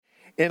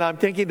And I'm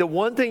thinking the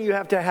one thing you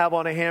have to have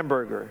on a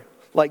hamburger,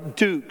 like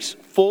Duke's,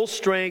 full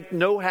strength,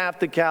 no half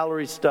the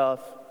calorie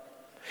stuff.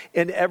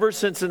 And ever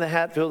since in the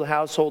Hatfield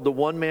household, the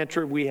one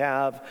mantra we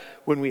have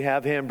when we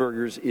have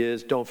hamburgers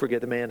is don't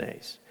forget the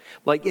mayonnaise.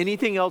 Like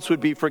anything else would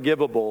be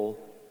forgivable,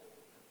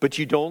 but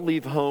you don't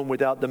leave home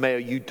without the mayo.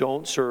 You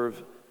don't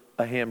serve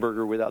a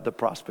hamburger without the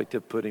prospect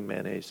of putting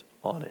mayonnaise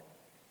on it.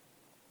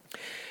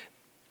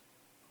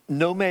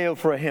 No mayo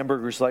for a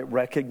hamburger is like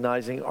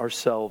recognizing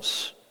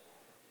ourselves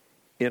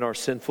in our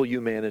sinful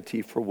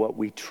humanity for what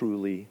we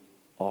truly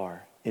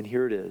are. And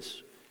here it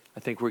is. I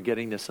think we're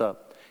getting this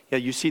up. Yeah,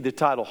 you see the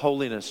title,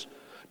 Holiness.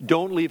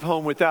 Don't leave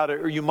home without it.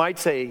 Or you might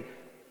say,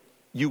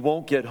 you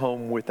won't get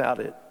home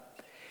without it.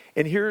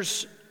 And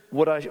here's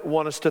what I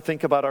want us to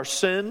think about. Our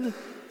sin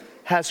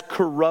has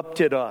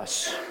corrupted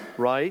us,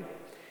 right?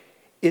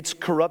 It's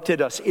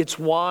corrupted us. It's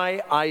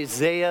why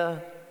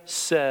Isaiah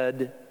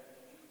said,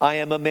 I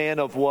am a man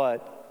of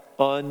what?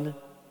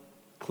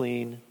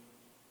 Unclean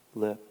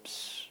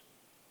lips.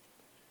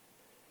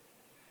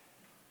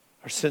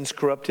 Our sins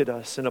corrupted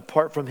us, and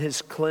apart from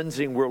his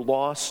cleansing, we're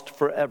lost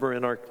forever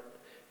in our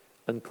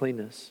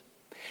uncleanness.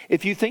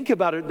 If you think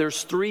about it,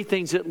 there's three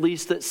things at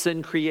least that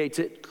sin creates.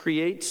 It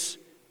creates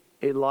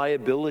a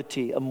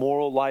liability, a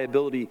moral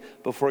liability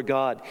before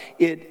God.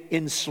 It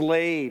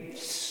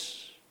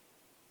enslaves,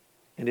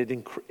 and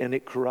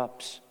it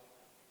corrupts.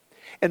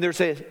 And there's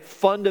a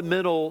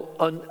fundamental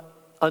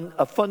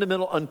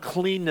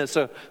uncleanness,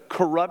 a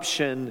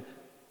corruption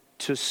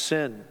to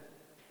sin.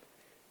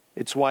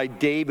 It's why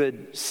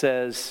David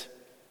says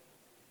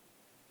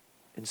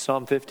in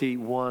Psalm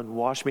 51,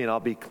 wash me and I'll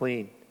be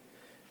clean.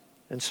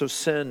 And so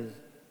sin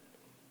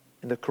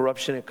and the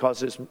corruption it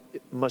causes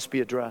must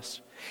be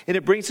addressed. And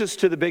it brings us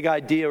to the big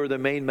idea or the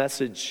main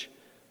message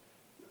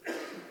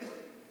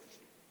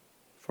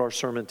for our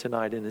sermon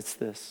tonight, and it's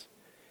this.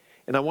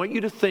 And I want you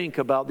to think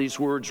about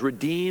these words,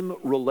 redeem,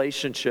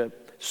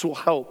 relationship. This will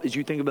help as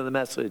you think about the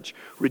message.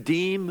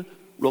 Redeem,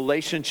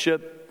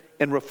 relationship,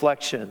 and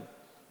reflection.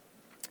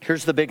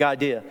 Here's the big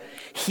idea.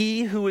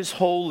 He who is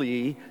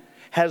holy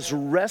has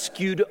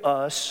rescued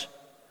us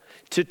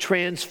to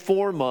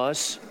transform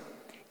us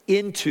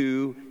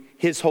into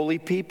his holy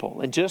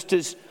people. And just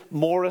as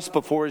Morris,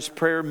 before his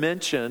prayer,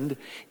 mentioned,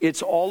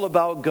 it's all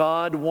about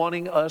God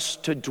wanting us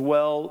to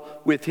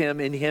dwell with him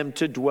and him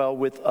to dwell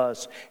with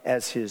us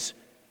as his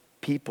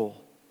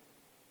people.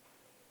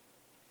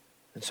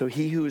 And so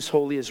he who is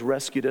holy has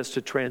rescued us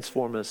to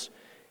transform us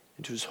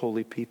into his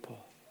holy people.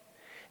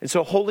 And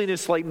so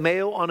holiness, like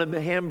mayo on a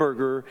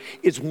hamburger,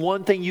 is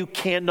one thing you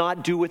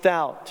cannot do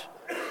without.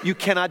 You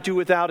cannot do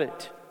without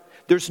it.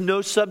 There's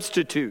no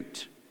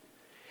substitute.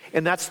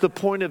 And that's the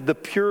point of the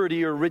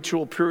purity or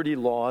ritual purity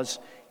laws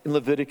in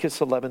Leviticus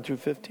 11 through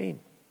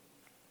 15.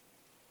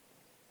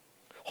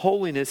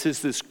 Holiness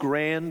is this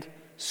grand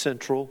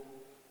central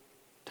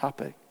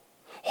topic.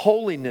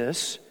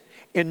 Holiness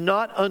and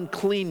not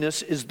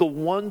uncleanness is the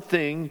one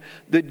thing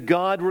that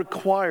God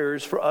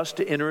requires for us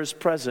to enter his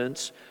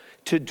presence,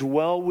 to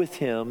dwell with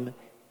him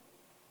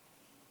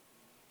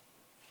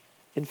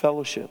in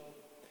fellowship.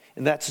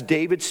 And that's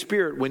David's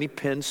spirit when he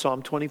penned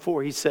Psalm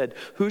 24. He said,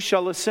 who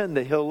shall ascend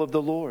the hill of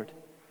the Lord?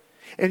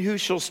 And who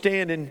shall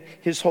stand in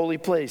his holy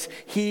place?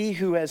 He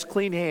who has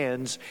clean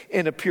hands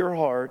and a pure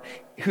heart,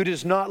 who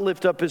does not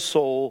lift up his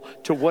soul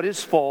to what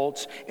is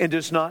false and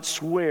does not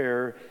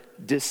swear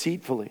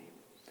deceitfully.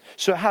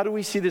 So how do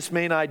we see this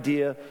main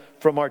idea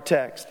from our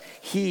text?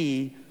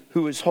 He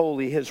who is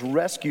holy has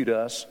rescued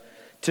us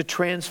to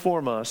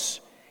transform us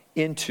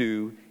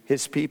into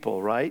his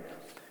people, right?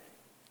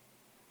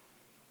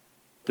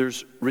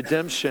 There's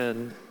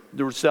redemption.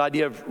 There's the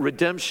idea of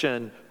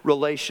redemption,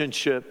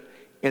 relationship,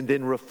 and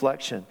then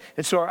reflection.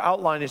 And so our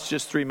outline is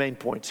just three main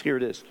points. Here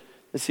it is.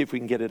 Let's see if we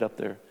can get it up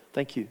there.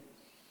 Thank you.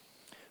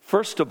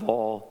 First of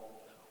all,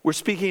 we're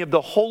speaking of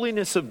the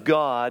holiness of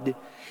God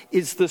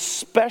is the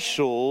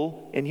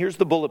special, and here's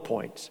the bullet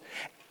points.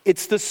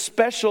 It's the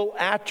special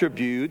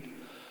attribute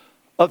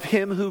of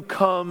him who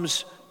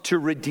comes to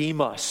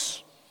redeem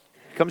us.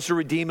 He comes to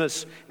redeem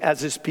us as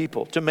his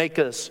people, to make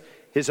us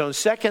his own.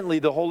 Secondly,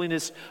 the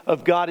holiness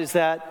of God is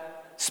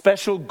that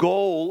special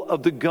goal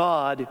of the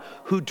God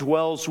who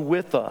dwells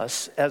with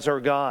us as our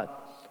God.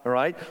 All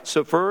right?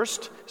 So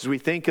first, as we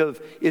think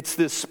of, it's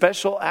this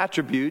special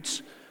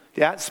attributes,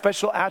 that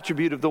special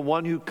attribute of the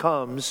one who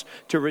comes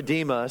to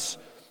redeem us.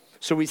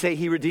 So we say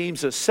he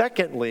redeems us.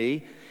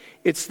 Secondly,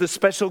 it's the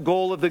special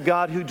goal of the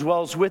God who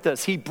dwells with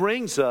us. He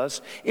brings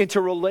us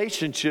into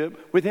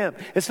relationship with him.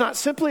 It's not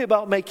simply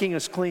about making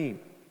us clean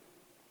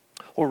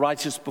or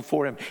righteous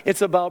before him.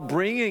 It's about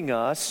bringing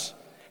us,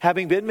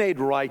 having been made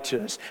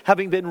righteous,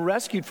 having been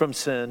rescued from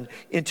sin,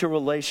 into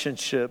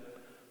relationship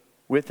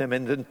with him.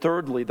 And then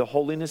thirdly, the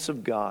holiness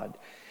of God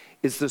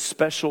is the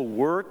special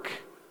work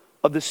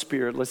of the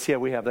Spirit. Let's see how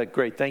we have that.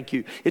 Great, thank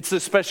you. It's the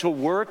special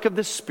work of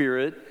the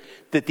Spirit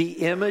that the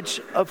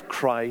image of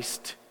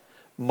Christ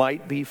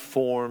might be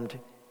formed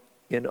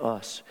in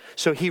us.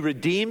 So he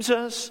redeems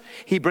us,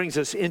 he brings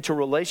us into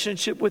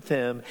relationship with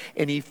him,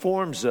 and he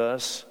forms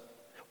us,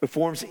 It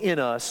forms in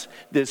us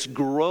this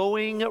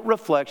growing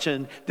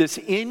reflection, this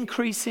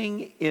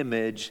increasing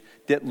image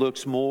that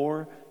looks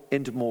more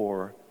and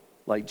more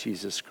like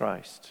Jesus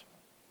Christ.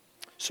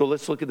 So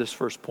let's look at this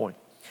first point.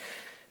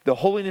 The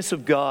holiness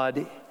of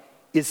God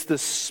is the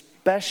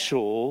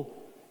special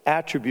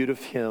attribute of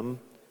Him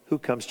who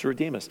comes to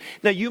redeem us.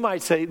 Now you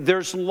might say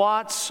there's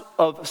lots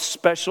of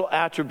special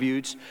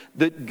attributes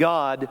that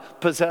God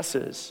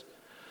possesses.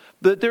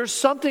 But there's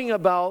something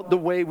about the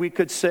way we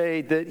could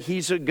say that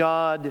He's a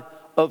God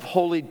of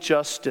holy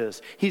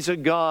justice. He's a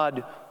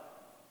God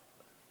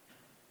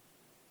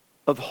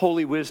of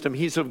holy wisdom.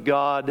 He's a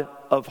God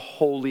of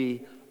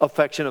holy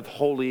affection, of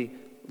holy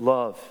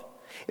love.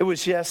 It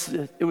was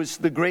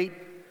the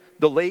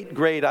late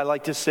great, I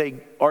like to say,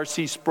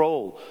 R.C.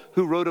 Sproul,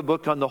 who wrote a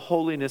book on the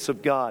holiness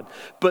of God.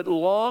 But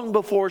long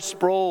before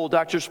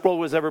Dr. Sproul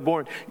was ever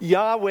born,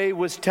 Yahweh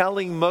was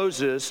telling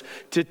Moses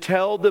to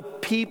tell the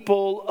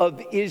people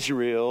of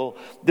Israel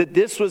that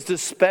this was the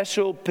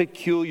special,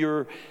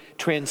 peculiar,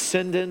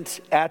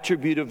 transcendent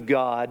attribute of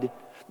God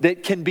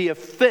that can be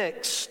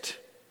affixed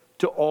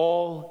to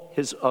all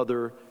His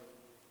other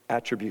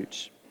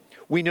attributes.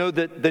 We know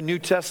that the New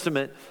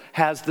Testament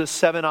has the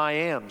 7 I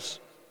ams.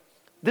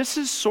 This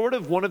is sort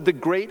of one of the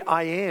great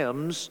I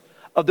ams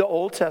of the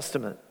Old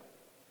Testament.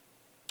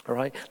 All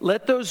right?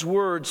 Let those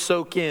words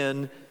soak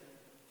in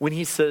when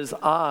He says,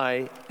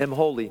 I am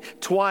holy.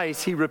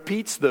 Twice He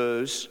repeats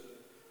those,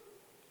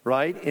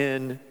 right,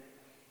 in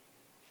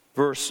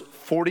verse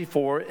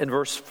 44 and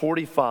verse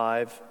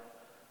 45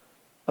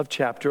 of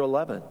chapter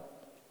 11.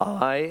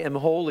 I am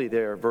holy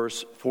there,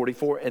 verse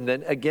 44. And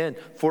then again,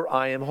 for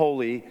I am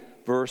holy,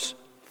 verse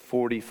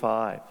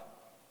 45.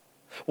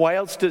 Why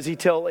else does He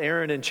tell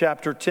Aaron in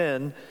chapter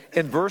 10,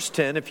 in verse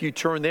 10, if you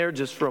turn there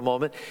just for a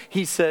moment,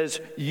 He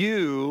says,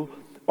 you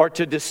are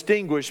to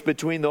distinguish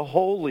between the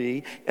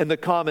holy and the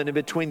common, and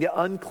between the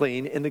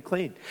unclean and the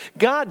clean.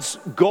 God's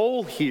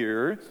goal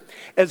here,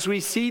 as we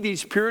see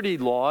these purity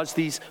laws,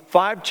 these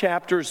 5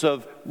 chapters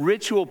of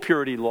ritual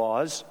purity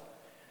laws,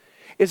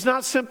 is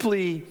not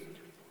simply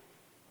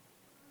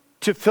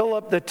to fill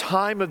up the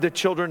time of the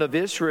children of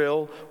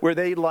Israel, where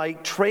they,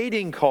 like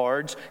trading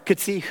cards, could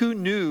see who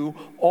knew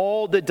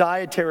all the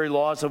dietary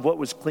laws of what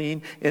was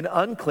clean and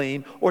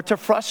unclean, or to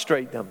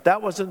frustrate them.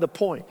 That wasn't the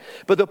point.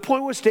 But the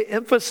point was to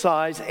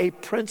emphasize a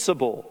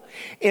principle.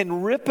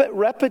 And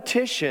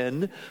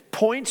repetition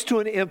points to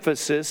an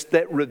emphasis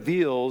that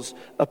reveals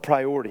a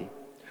priority.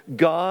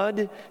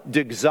 God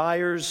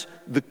desires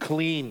the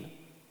clean.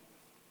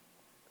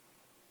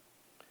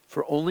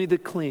 For only the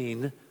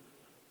clean,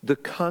 the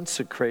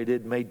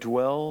consecrated, may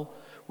dwell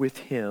with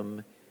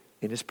Him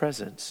in His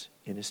presence,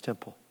 in His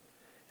temple.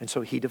 And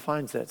so He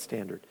defines that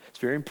standard. It's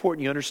very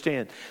important you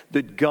understand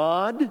that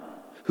God,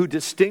 who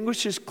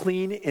distinguishes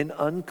clean and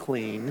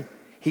unclean,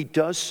 He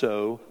does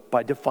so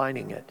by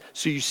defining it.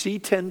 So you see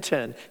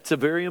 10:10, it's a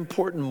very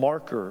important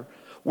marker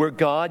where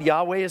God,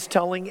 Yahweh, is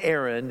telling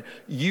Aaron,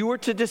 you are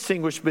to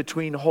distinguish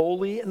between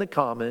holy and the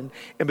common,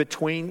 and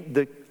between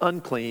the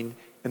unclean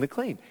and the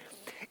clean.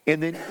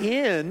 And then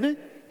in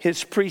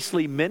His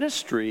priestly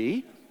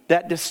ministry,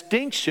 that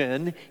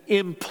distinction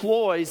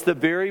employs the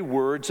very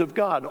words of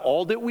God.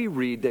 All that we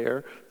read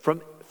there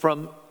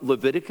from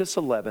Leviticus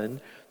 11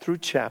 through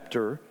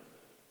chapter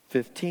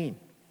 15.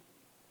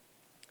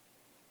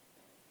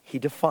 He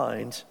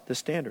defines the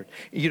standard.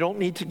 You don't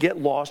need to get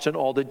lost in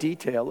all the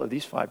detail of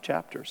these 5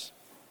 chapters.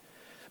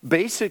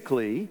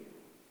 Basically,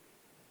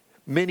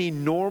 many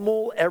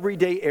normal,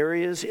 everyday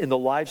areas in the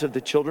lives of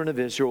the children of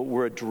Israel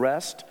were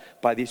addressed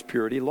by these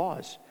purity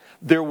laws.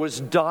 There was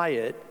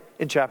diet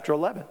in chapter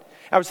 11.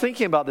 I was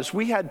thinking about this.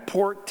 We had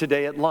pork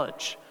today at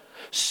lunch.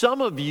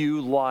 Some of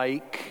you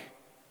like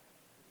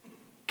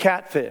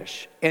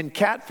catfish. And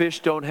catfish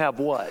don't have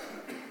what?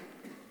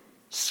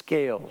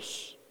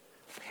 Scales.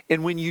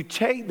 And when you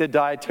take the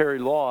dietary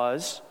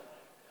laws,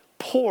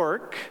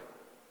 pork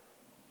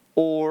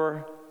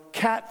or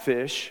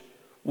catfish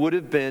would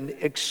have been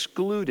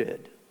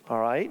excluded. All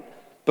right?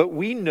 But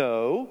we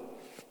know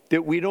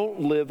that we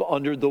don't live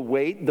under the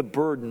weight, the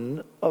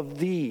burden of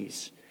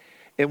these.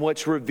 And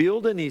what's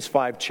revealed in these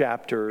 5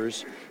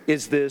 chapters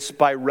is this,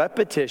 by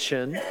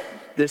repetition,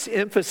 this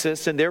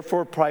emphasis and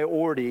therefore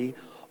priority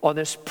on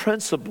this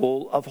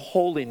principle of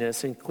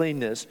holiness and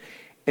cleanness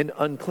and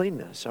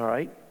uncleanness, all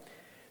right?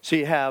 So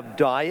you have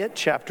diet,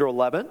 chapter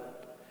 11.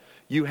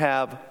 You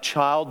have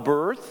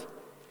childbirth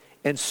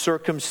and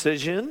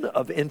circumcision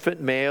of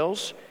infant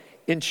males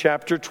in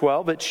chapter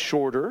 12. It's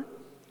shorter,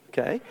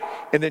 okay?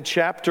 And then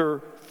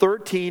chapter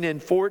 13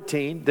 and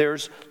 14,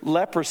 there's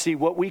leprosy,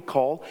 what we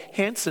call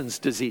Hansen's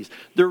disease.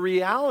 The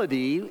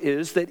reality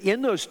is that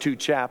in those 2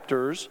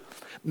 chapters,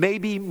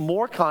 maybe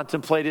more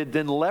contemplated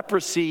than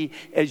leprosy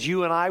as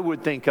you and I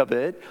would think of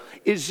it,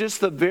 is just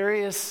the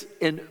various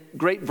and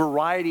great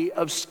variety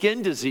of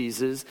skin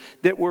diseases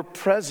that were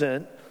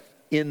present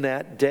in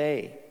that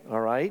day,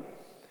 all right?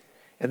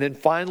 And then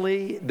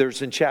finally,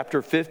 there's in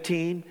chapter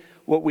 15,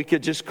 what we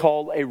could just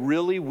call a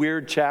really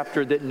weird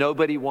chapter that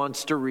nobody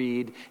wants to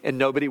read and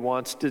nobody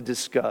wants to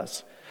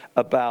discuss,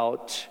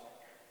 about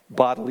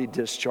bodily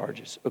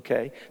discharges,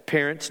 okay?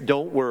 Parents,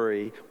 don't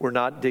worry. We're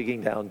not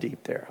digging down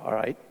deep there, all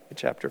right? In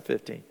chapter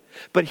 15.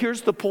 But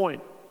here's the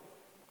point.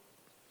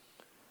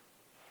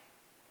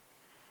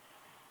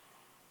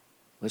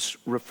 Let's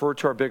refer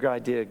to our bigger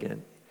idea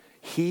again.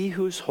 He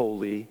who's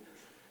holy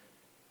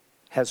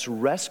has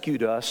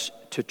rescued us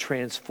to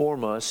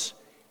transform us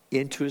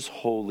into his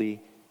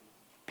holy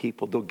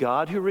people. The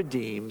God who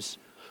redeems,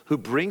 who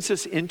brings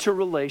us into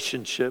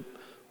relationship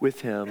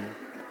with him,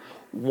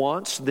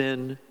 wants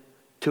then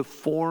to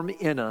form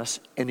in us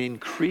an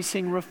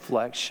increasing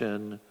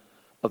reflection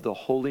of the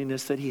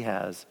holiness that he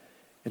has.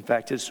 In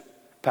fact, as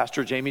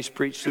Pastor Jamie's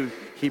preached through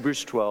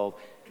Hebrews 12,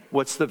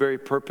 what's the very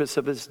purpose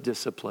of his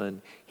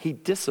discipline? He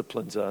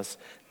disciplines us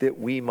that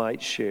we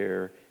might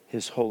share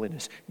his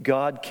holiness.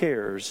 God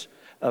cares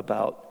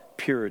about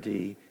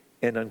purity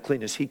and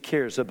uncleanness. He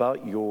cares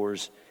about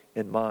yours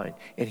and mine.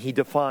 And he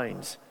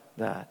defines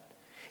that.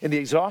 And the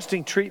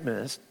exhausting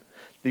treatment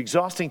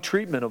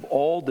of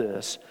all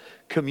this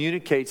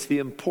communicates the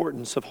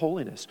importance of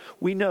holiness.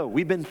 We know,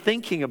 we've been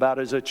thinking about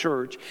as a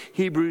church,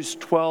 Hebrews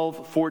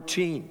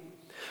 12:14.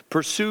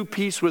 Pursue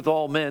peace with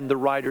all men, the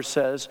writer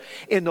says,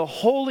 in the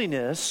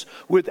holiness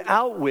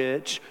without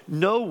which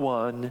no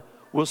one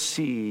will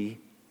see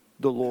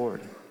the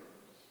Lord.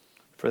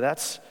 For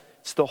it's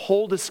the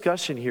whole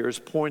discussion here is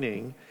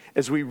pointing,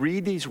 as we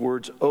read these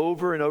words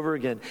over and over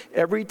again,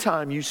 every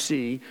time you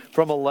see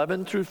from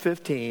 11 through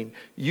 15,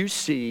 you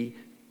see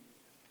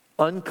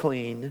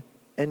unclean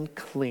and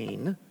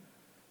clean,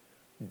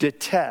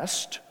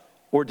 detest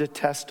or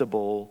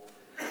detestable.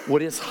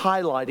 What is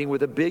highlighting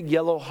with a big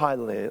yellow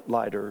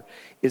highlighter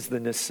is the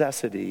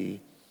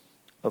necessity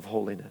of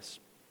holiness.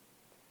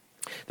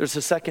 There's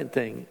a second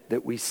thing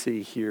that we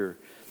see here,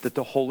 that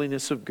the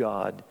holiness of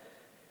God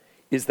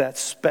is that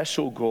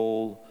special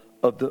goal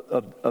of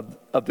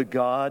the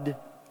God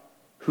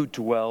who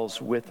dwells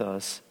with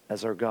us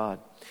as our God.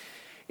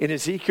 In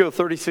Ezekiel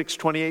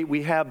 36:28,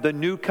 we have the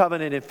new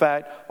covenant. In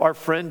fact, our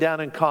friend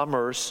down in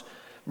Commerce,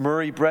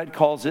 Murray Brett,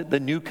 calls it the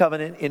new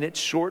covenant in its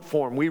short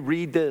form. We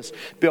read this: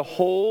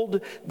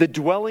 behold, the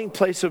dwelling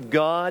place of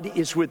God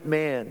is with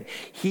man.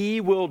 He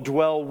will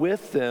dwell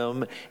with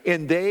them,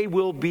 and they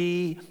will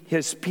be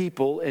his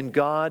people, and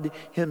God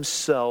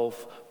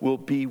himself will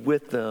be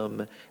with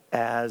them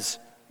as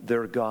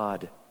their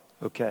God.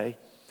 Okay?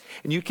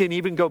 And you can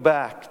even go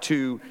back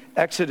to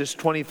Exodus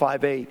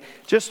 25:8.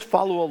 Just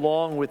follow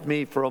along with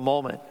me for a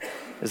moment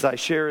as I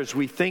share, as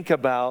we think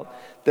about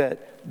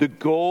that the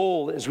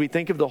goal, as we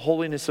think of the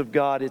holiness of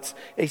God, it's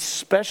a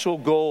special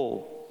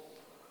goal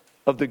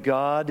of the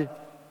God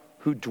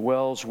who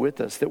dwells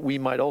with us, that we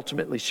might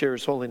ultimately share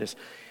his holiness.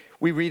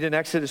 We read in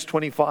Exodus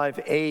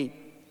 25:8,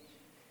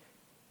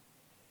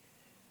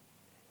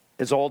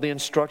 as all the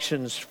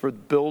instructions for the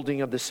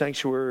building of the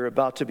sanctuary are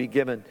about to be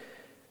given,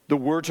 the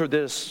words are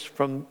this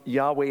from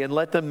Yahweh: and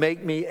let them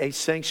make me a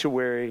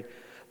sanctuary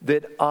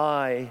that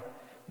I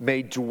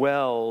may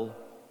dwell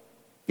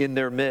in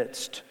their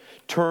midst.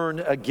 Turn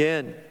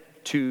again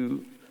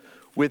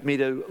with me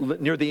to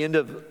near the end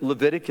of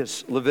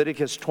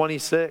Leviticus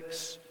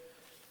 26.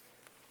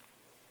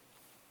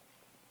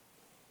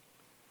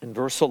 In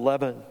verse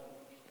 11,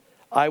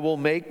 I will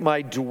make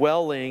my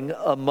dwelling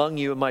among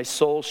you, and my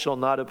soul shall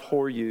not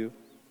abhor you.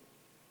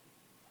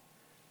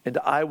 And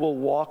I will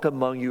walk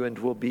among you and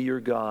will be your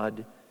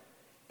God,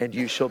 and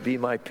you shall be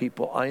my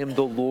people. I am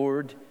the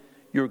Lord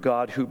your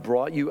God who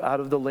brought you out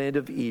of the land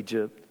of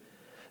Egypt,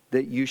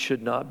 that you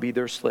should not be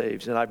their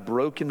slaves. And I've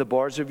broken the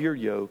bars of your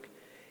yoke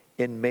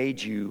and made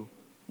you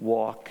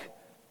walk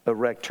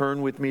erect.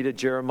 Turn with me to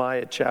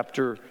Jeremiah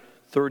chapter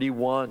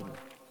 31.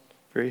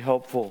 Very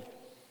helpful.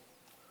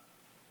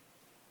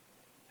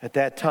 At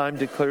that time,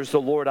 declares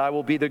the Lord, I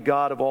will be the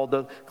God of all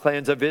the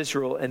clans of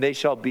Israel, and they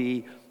shall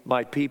be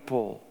my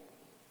people.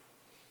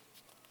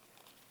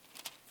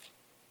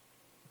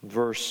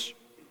 Verse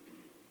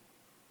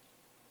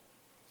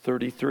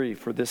 33,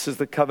 for this is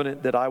the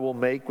covenant that I will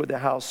make with the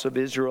house of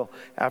Israel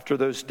after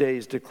those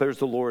days, declares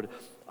the Lord.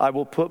 I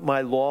will put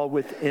my law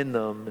within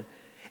them,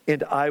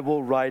 and I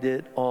will write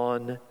it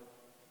on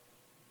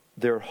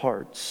their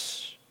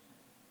hearts.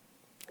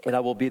 And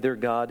I will be their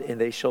God, and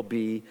they shall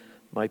be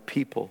my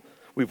people.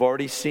 We've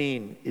already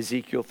seen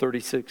Ezekiel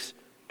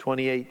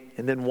 36:28.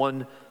 And then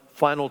one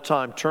final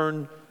time,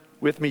 turn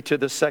with me to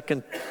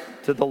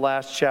the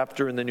last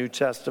chapter in the New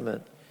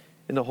Testament,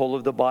 in the whole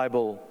of the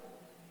Bible,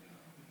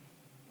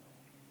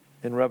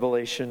 in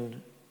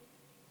Revelation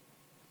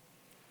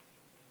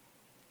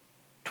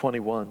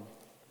 21.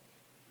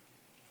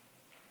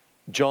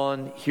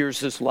 John hears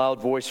this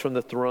loud voice from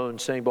the throne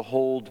saying,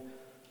 behold,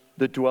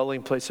 the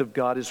dwelling place of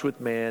God is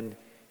with man.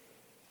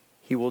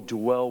 He will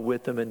dwell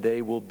with them, and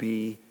they will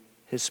be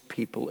his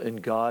people,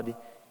 and God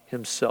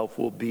himself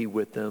will be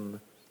with them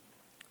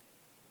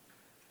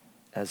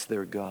as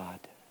their God.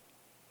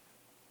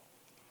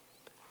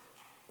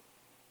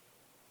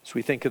 As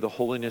we think of the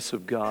holiness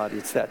of God,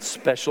 it's that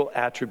special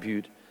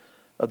attribute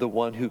of the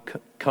one who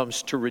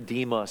comes to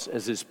redeem us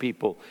as his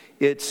people.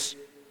 It's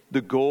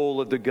the goal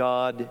of the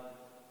God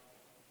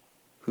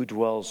who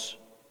dwells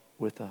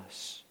with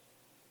us.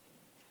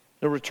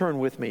 Now return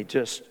with me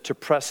just to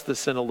press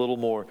this in a little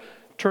more.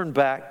 Turn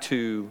back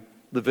to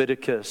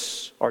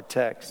Leviticus, our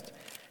text,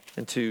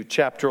 and to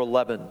chapter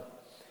 11.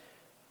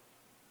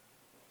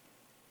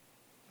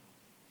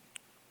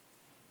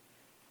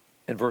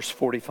 And verse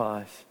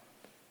 45.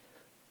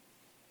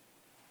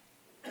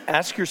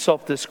 Ask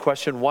yourself this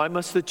question: why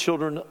must the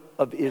children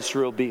of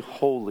Israel be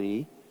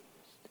holy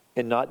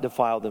and not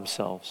defile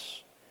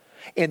themselves?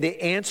 And the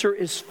answer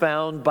is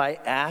found by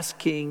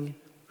asking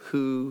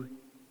who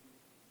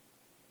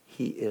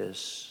He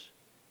is.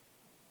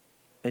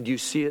 And you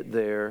see it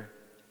there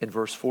in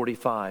verse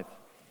 45.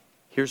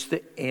 Here's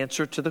the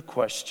answer to the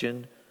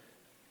question: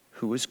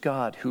 who is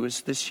God? Who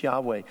is this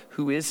Yahweh?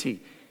 Who is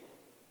He?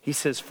 He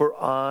says, "For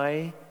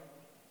I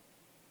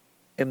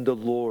am the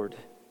Lord."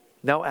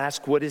 Now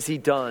ask, what has He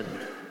done?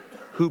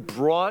 Who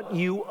brought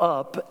you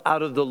up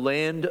out of the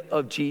land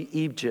of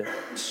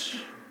Egypt.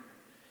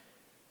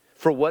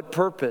 For what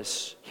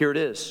purpose? Here it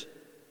is.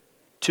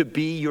 To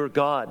be your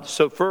God.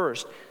 So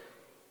first,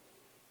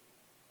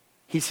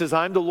 He says,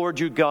 I'm the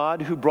Lord your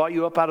God who brought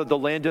you up out of the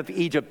land of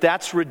Egypt.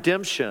 That's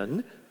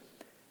redemption.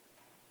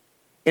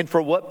 And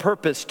for what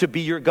purpose? To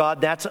be your God.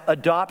 That's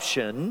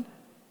adoption.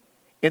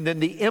 And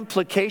then the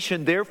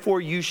implication, therefore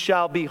you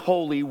shall be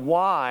holy.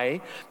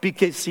 Why?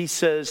 Because He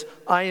says,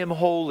 I am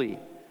holy.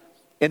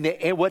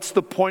 And what's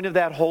the point of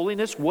that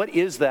holiness? What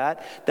is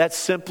that? That's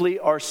simply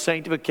our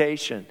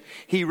sanctification.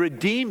 He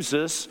redeems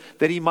us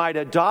that He might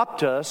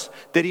adopt us,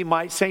 that He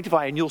might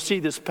sanctify. And you'll see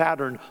this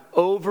pattern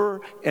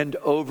over and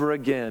over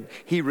again.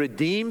 He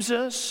redeems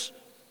us.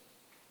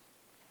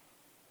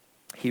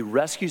 He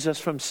rescues us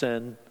from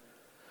sin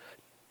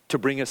to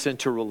bring us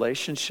into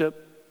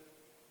relationship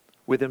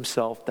with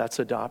Himself. That's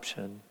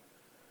adoption.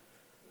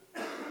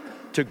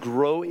 To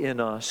grow in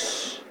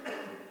us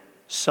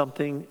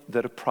something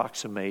that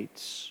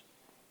approximates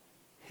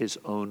His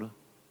own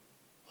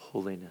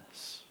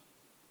holiness.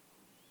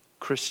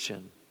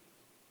 Christian,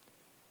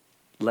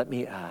 let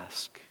me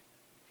ask,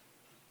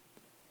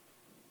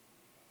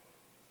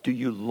 do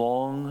you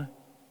long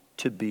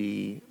to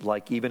be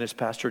like, even as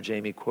Pastor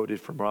Jamie quoted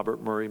from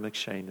Robert Murray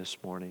McShane this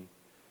morning,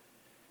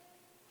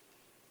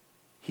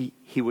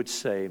 he would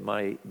say,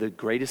 the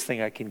greatest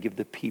thing I can give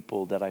the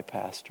people that I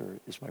pastor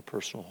is my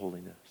personal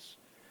holiness.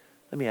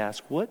 Let me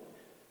ask, what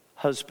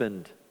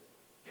husband,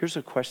 here's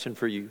a question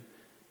for you.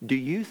 Do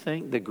you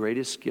think the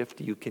greatest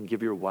gift you can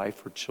give your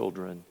wife or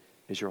children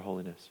is your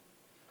holiness?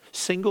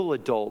 Single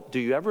adult, do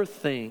you ever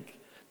think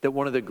that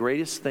one of the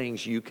greatest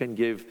things you can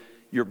give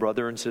your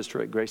brother and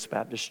sister at Grace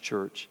Baptist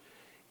Church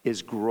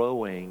is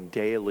growing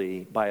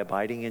daily by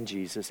abiding in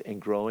Jesus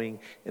and growing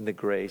in the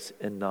grace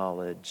and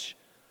knowledge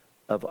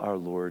of our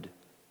Lord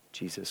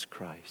Jesus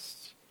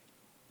Christ?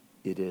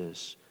 It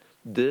is.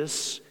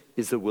 This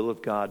is the will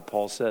of God,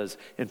 Paul says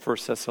in 1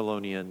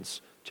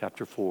 Thessalonians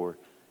chapter 4,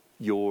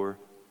 your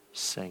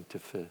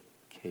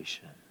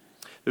sanctification.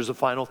 There's a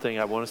final thing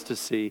I want us to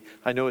see.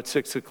 I know it's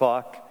 6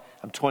 o'clock.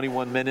 I'm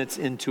 21 minutes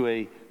into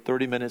a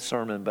 30-minute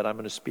sermon, but I'm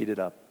going to speed it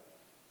up.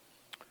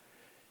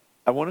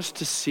 I want us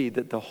to see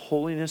that the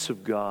holiness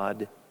of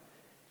God,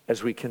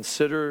 as we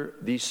consider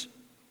these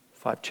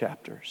 5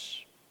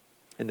 chapters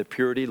and the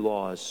purity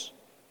laws,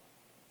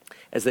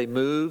 as they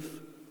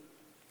move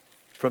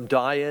from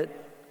diet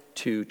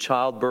to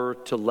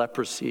childbirth to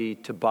leprosy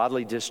to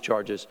bodily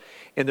discharges,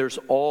 and there's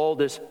all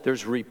this,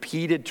 there's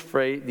repeated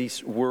phrase,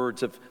 these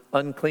words of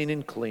unclean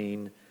and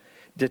clean,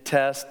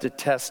 detest,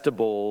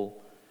 detestable.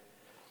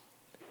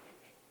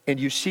 And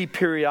you see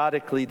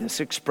periodically this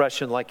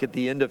expression, like at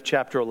the end of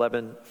chapter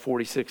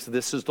 11:46,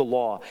 this is the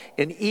law.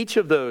 In each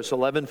of those,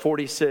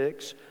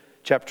 11:46,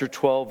 chapter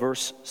 12,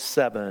 verse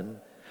 7,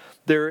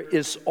 there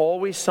is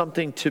always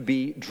something to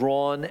be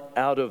drawn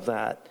out of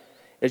that.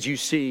 As you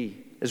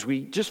see, as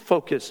we just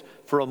focus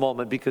for a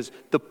moment, because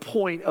the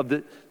point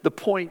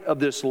of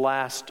this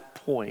last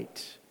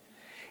point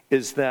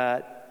is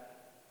that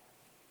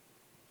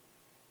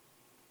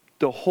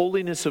the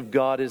holiness of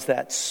God is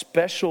that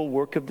special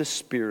work of the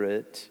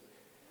Spirit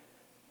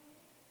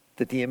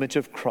that the image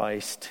of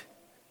Christ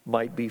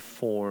might be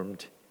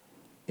formed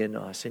in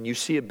us. And you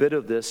see a bit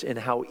of this in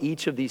how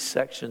each of these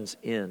sections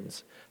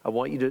ends. I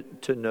want you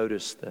to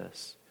notice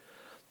this.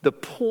 The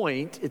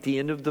point at the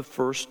end of the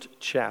first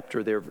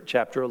chapter there,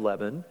 chapter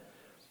 11,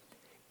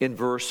 in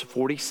verse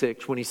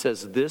 46, when he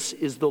says, this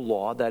is the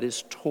law, that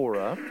is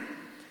Torah,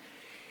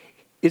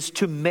 is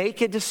to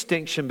make a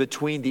distinction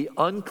between the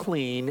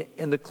unclean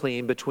and the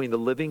clean, between the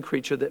living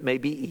creature that may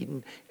be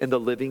eaten and the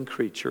living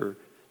creature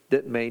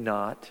that may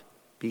not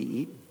be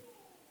eaten.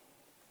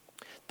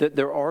 That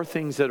there are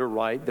things that are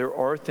right, there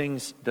are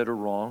things that are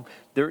wrong.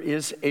 There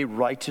is a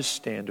righteous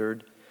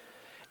standard,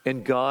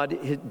 and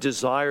God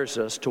desires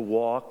us to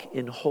walk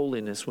in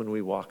holiness when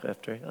we walk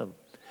after Him.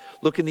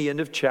 Look in the end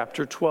of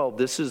chapter 12.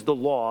 This is the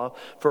law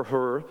for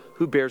her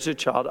who bears a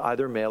child,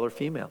 either male or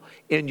female.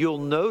 And you'll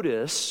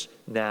notice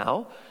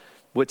now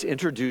what's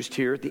introduced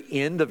here at the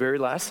end, the very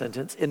last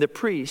sentence. And the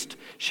priest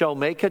shall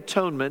make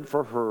atonement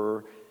for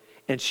her,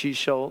 and she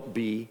shall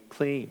be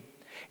clean.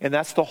 And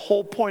that's the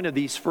whole point of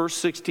these first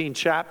 16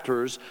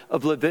 chapters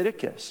of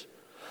Leviticus.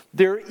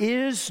 There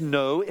is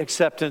no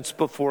acceptance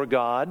before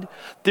God.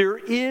 There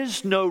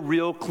is no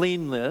real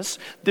cleanness.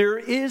 There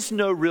is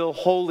no real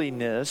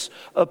holiness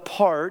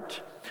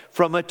apart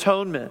from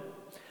atonement,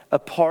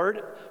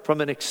 apart from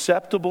an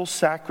acceptable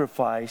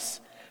sacrifice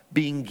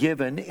being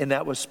given. And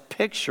that was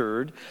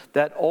pictured,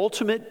 that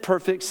ultimate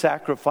perfect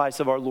sacrifice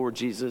of our Lord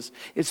Jesus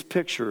is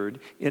pictured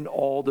in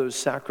all those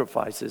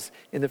sacrifices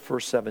in the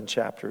first 7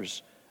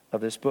 chapters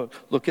of this book.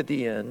 Look at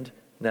the end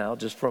now,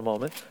 just for a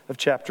moment, of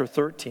chapter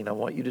 13. I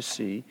want you to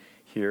see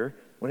here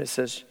when it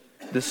says,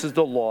 this is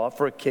the law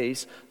for a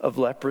case of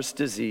leprous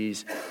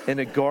disease in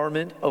a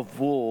garment of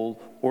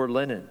wool or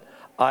linen,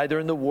 either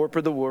in the warp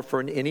or the woof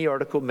or in any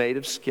article made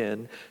of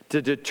skin,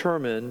 to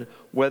determine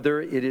whether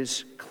it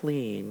is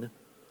clean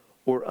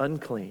or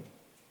unclean.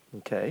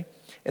 Okay?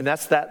 And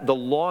that's the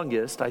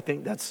longest, I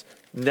think that's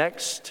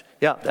next.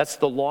 Yeah, that's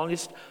the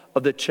longest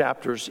of the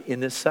chapters in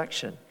this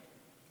section.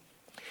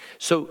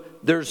 So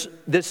there's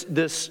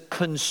this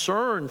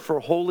concern for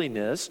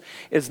holiness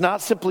is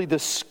not simply the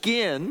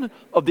skin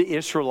of the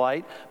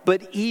Israelite,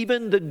 but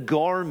even the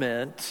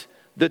garment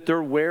that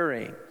they're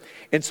wearing.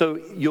 And so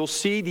you'll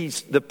see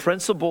the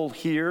principle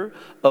here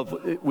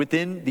of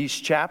within these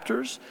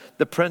chapters,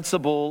 the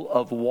principle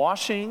of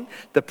washing,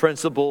 the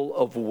principle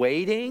of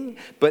waiting,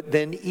 but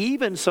then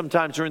even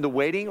sometimes during the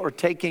waiting or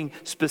taking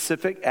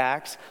specific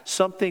acts,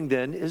 something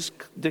then is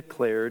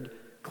declared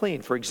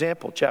clean. For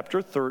example,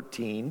 chapter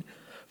 13,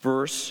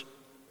 verse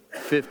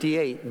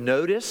 58.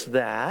 Notice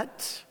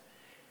that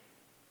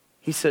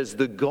he says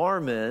the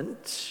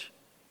garment,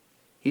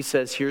 he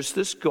says, here's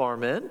this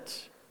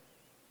garment.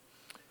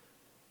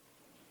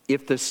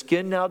 If the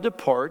skin now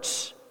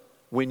departs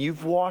when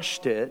you've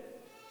washed it,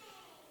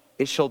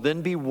 it shall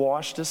then be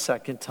washed a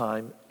second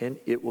time and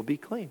it will be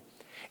clean.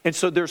 And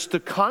so there's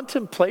the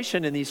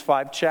contemplation in these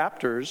 5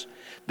 chapters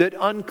that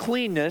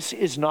uncleanness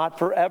is not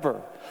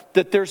forever,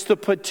 that there's the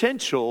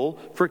potential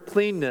for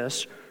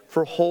cleanness,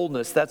 for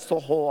wholeness. That's the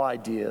whole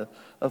idea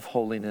of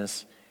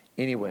holiness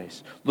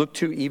anyways. Look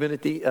to even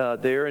at the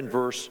there in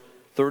verse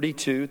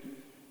 32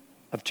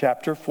 of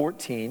chapter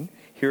 14.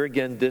 Here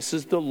again, this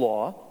is the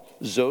law.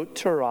 Zot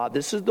Torah,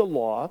 this is the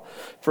law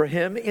for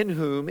him in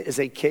whom is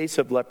a case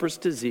of leprous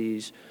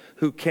disease,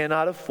 who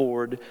cannot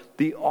afford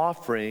the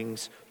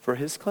offerings for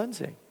his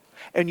cleansing.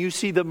 And you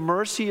see the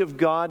mercy of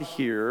God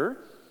here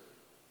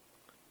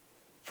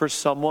for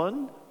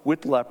someone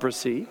with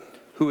leprosy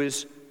who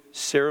is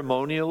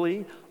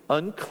ceremonially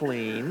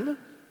unclean.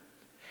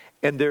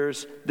 And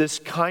there's this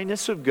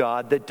kindness of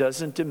God that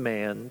doesn't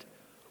demand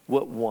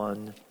what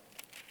one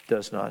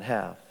does not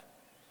have.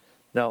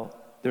 Now,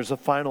 there's a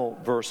final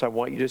verse I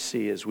want you to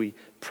see as we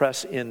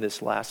press in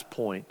this last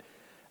point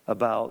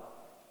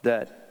about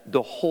that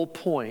the whole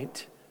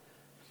point,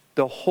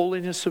 the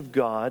holiness of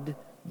God,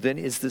 then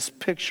is this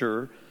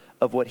picture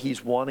of what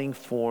he's wanting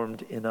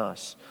formed in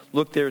us.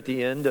 Look there at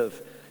the end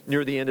of,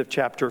 near the end of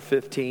chapter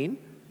 15,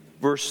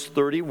 verse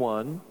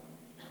 31.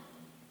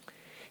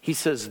 He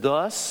says,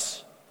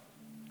 thus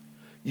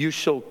you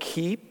shall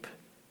keep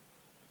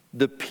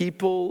the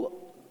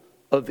people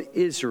of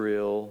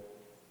Israel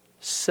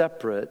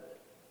separate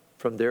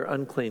from their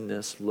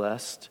uncleanness,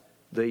 lest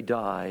they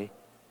die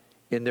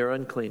in their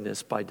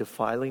uncleanness by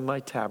defiling my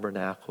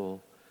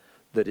tabernacle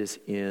that is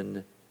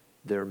in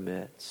their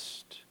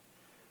midst.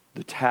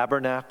 The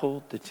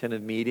tabernacle, the tent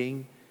of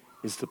meeting,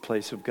 is the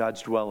place of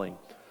God's dwelling.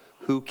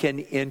 Who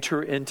can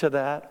enter into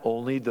that?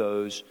 Only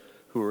those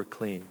who are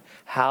clean.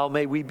 How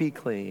may we be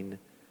clean?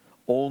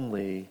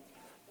 Only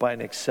by an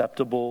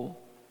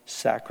acceptable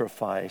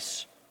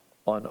sacrifice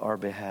on our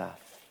behalf.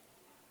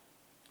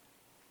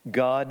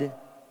 God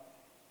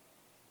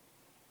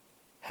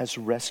has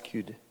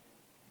rescued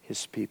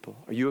his people.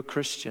 Are you a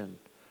Christian?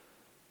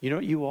 You know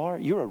what you are?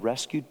 You're a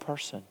rescued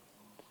person.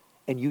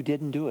 And you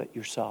didn't do it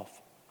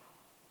yourself.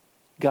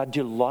 God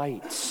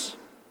delights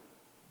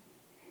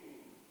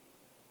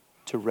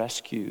to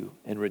rescue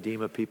and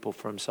redeem a people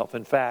for himself.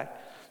 In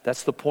fact,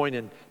 that's the point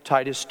in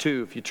Titus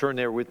 2. If you turn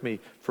there with me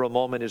for a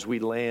moment as we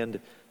land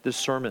this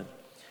sermon.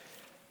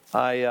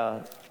 I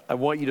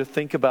want you to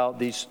think about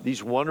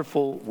these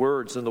wonderful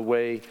words and the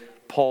way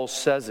Paul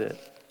says it.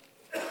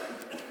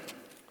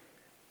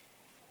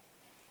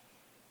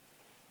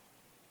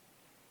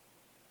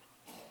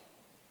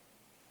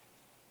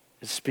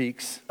 It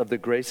speaks of the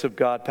grace of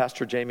God.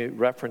 Pastor Jamie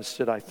referenced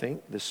it, I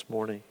think, this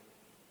morning.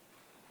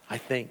 I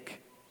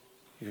think.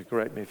 You can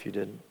correct me if you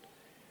didn't.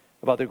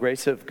 About the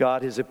grace of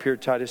God has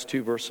appeared, Titus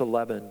 2, verse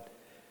 11.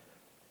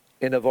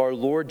 And of our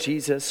Lord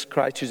Jesus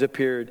Christ who's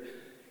appeared,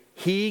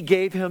 he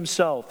gave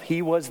himself.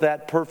 He was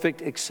that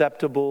perfect,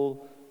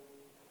 acceptable,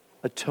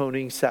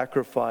 atoning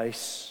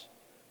sacrifice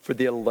for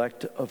the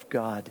elect of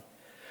God.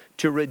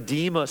 To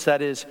redeem us,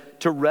 that is,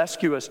 to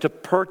rescue us, to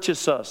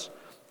purchase us,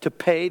 to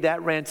pay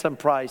that ransom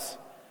price,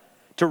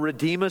 to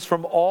redeem us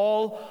from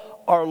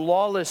all our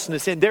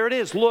lawlessness. And there it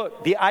is,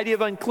 look, the idea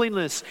of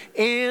uncleanness.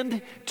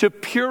 And to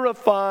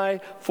purify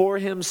for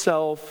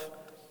himself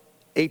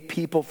a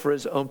people for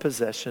his own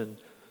possession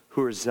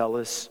who are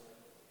zealous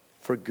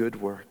for good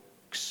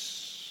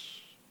works.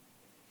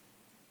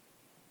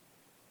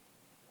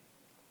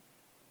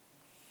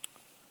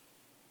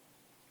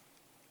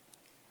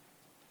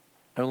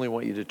 I only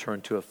want you to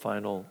turn to a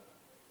final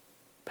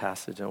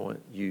passage. I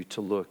want you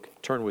to look.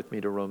 Turn with me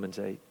to Romans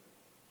 8.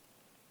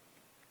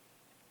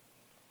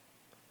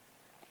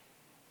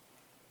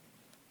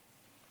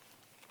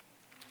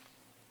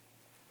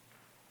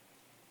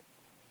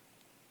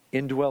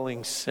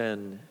 Indwelling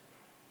sin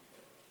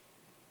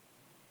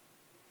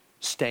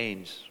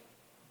stains,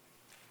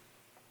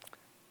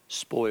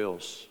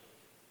 spoils,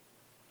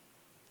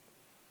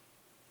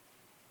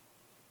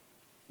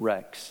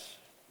 wrecks,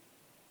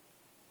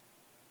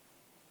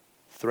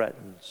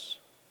 threatens.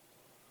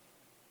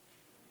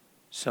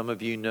 Some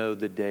of you know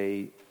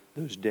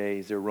those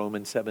days, they're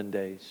Roman 7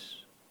 days,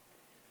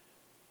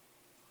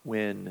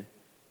 when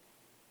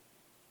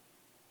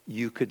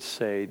you could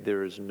say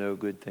there is no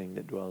good thing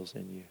that dwells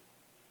in you.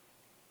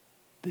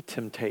 The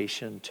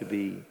temptation to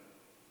be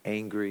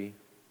angry,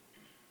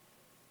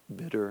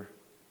 bitter,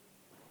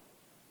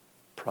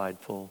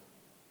 prideful,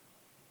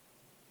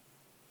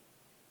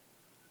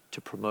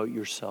 to promote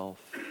yourself,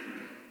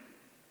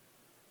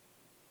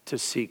 to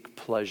seek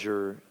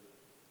pleasure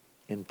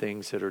in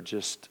things that are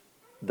just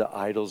the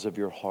idols of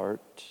your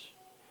heart,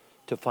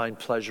 to find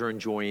pleasure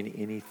and joy in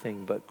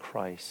anything but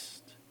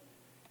Christ.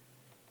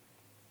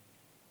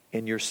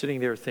 And you're sitting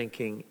there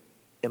thinking,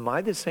 am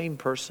I the same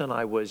person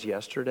I was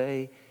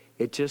yesterday?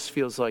 It just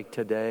feels like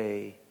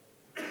today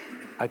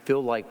I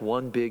feel like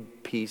one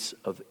big piece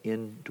of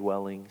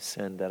indwelling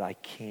sin that I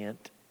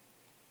can't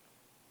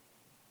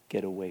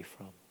get away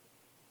from.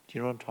 Do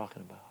you know what I'm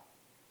talking about?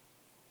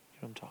 Do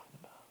you know what I'm talking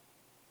about?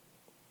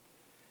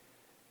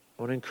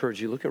 I want to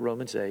encourage you, look at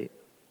Romans 8,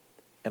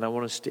 and I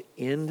want us to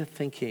end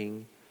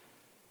thinking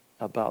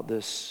about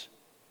this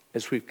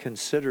as we've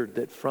considered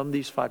that from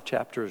these 5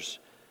 chapters,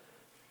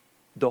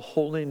 the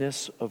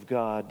holiness of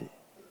God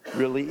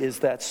really is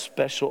that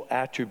special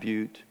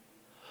attribute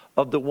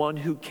of the one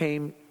who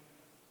came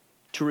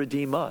to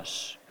redeem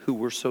us, who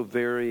were so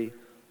very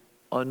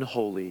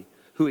unholy,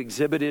 who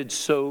exhibited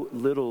so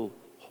little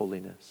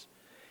holiness.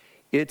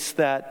 It's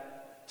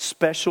that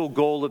special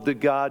goal of the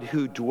God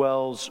who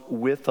dwells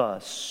with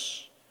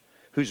us,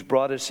 who's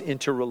brought us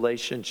into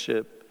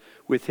relationship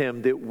with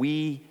Him, that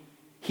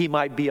He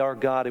might be our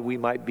God and we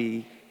might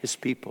be His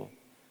people.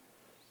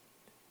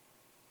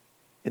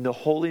 And the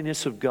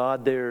holiness of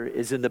God there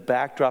is in the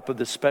backdrop of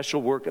the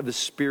special work of the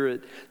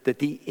Spirit, that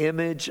the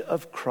image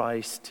of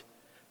Christ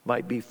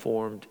might be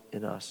formed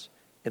in us.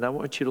 And I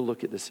want you to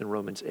look at this in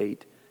Romans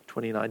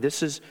 8:29.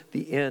 This is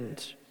the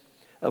end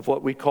of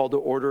what we call the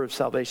order of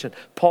salvation.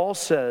 Paul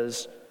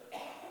says,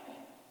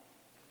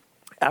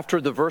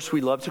 after the verse we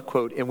love to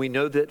quote, and we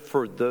know that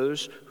for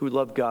those who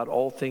love God,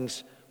 all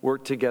things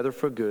work together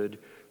for good,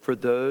 for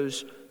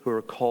those who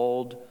are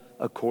called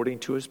according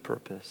to His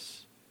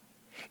purpose.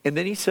 And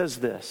then he says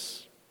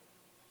this.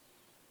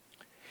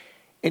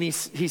 And he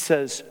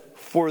says,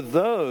 for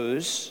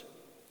those,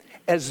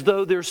 as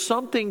though there's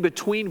something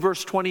between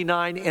verse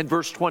 29 and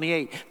verse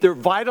 28. They're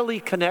vitally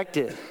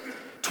connected.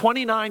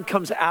 29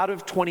 comes out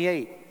of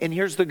 28. And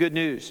here's the good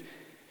news.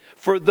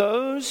 For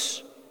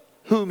those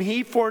whom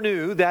He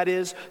foreknew, that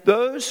is,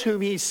 those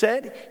whom He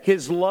set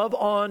His love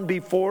on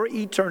before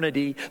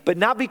eternity, but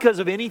not because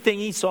of anything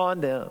He saw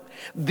in them,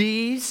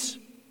 these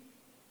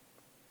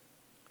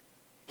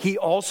He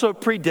also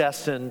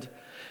predestined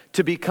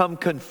to become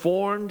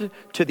conformed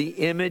to the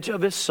image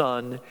of His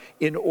Son,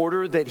 in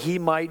order that He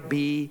might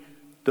be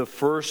the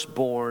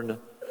firstborn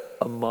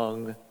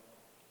among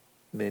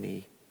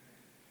many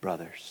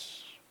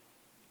brothers.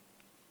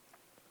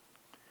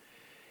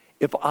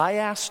 If I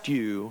asked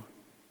you,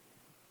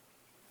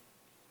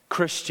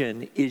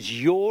 Christian,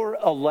 is your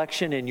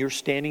election and your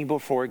standing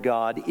before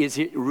God, is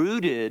it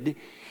rooted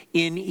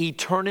in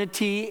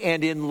eternity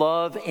and in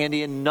love and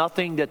in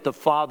nothing that the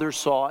Father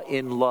saw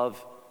in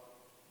love,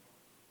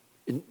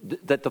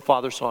 that the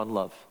Father saw in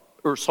love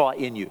or saw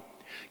in you?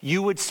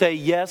 You would say,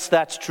 yes,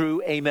 that's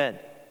true, amen.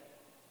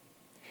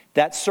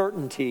 That's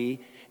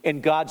certainty,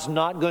 and God's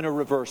not going to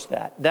reverse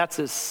that. That's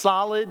as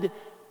solid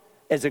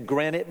as a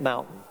granite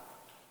mountain.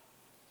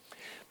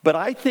 But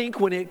I think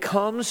when it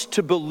comes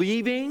to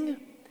believing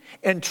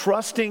and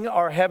trusting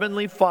our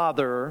Heavenly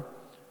Father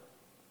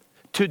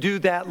to do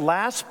that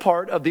last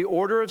part of the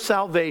order of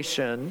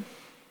salvation,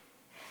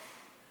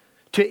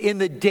 to in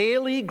the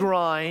daily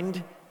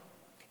grind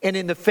and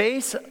in the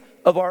face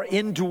of our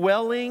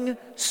indwelling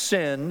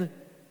sin,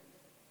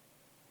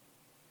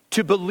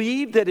 to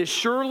believe that as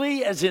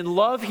surely as in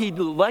love He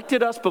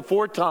elected us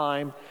before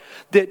time,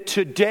 that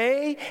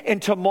today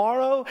and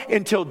tomorrow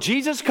until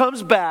Jesus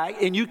comes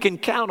back, and you can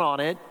count on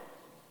it,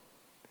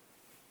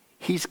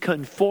 He's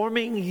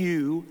conforming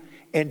you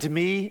and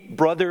me,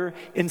 brother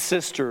and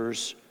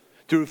sisters,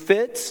 through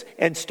fits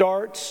and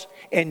starts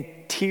and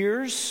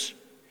tears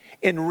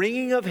and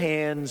wringing of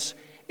hands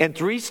and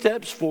 3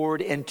 steps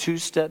forward and 2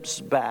 steps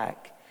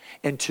back,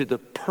 and to the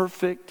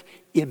perfect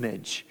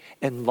image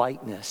and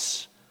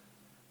likeness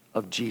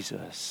of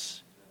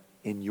Jesus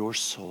in your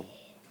soul.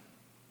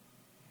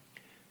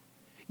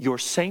 Your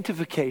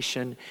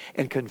sanctification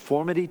and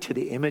conformity to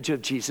the image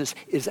of Jesus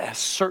is as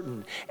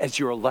certain as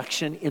your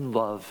election in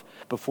love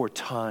before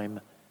time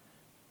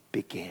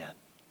began.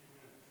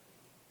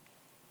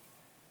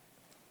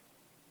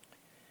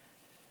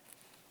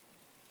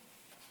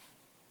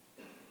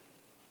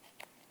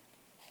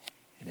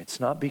 And it's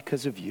not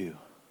because of you,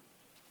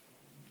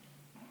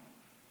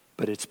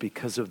 but it's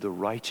because of the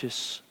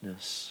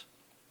righteousness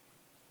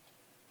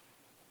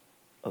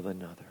of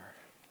another.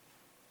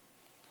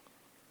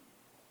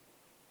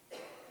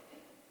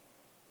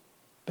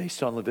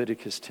 Based on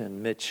Leviticus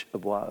 10, Mitch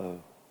Abuao,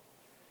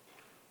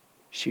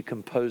 she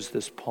composed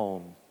this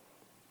poem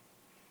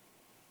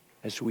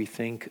as we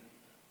think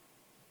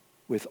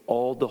with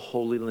all the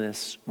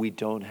holiness we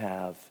don't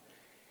have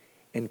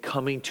and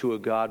coming to a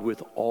God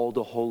with all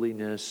the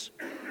holiness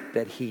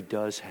that He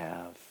does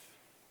have.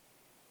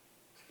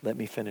 Let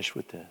me finish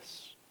with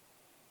this.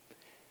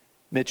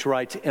 Mitch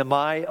writes, am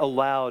I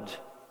allowed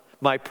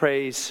my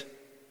praise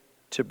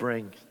to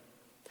bring?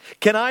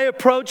 Can I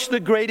approach the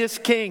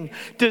greatest King?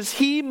 Does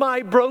He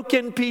my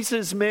broken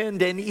pieces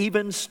mend and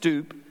even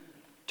stoop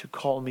to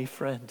call me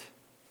friend?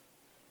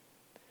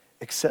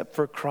 Except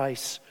for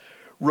Christ's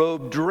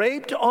robe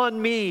draped on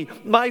me,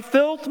 my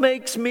filth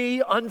makes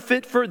me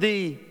unfit for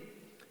Thee.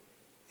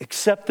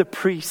 Except the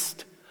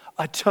priest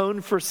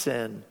atone for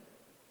sin,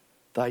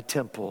 Thy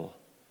temple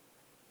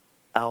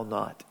I'll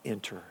not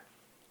enter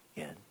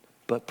in.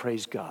 But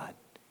praise God,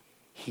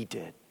 He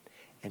did.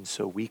 And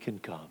so we can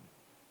come.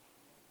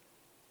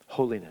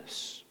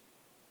 Holiness.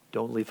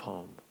 Don't leave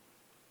home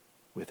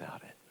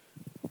without it.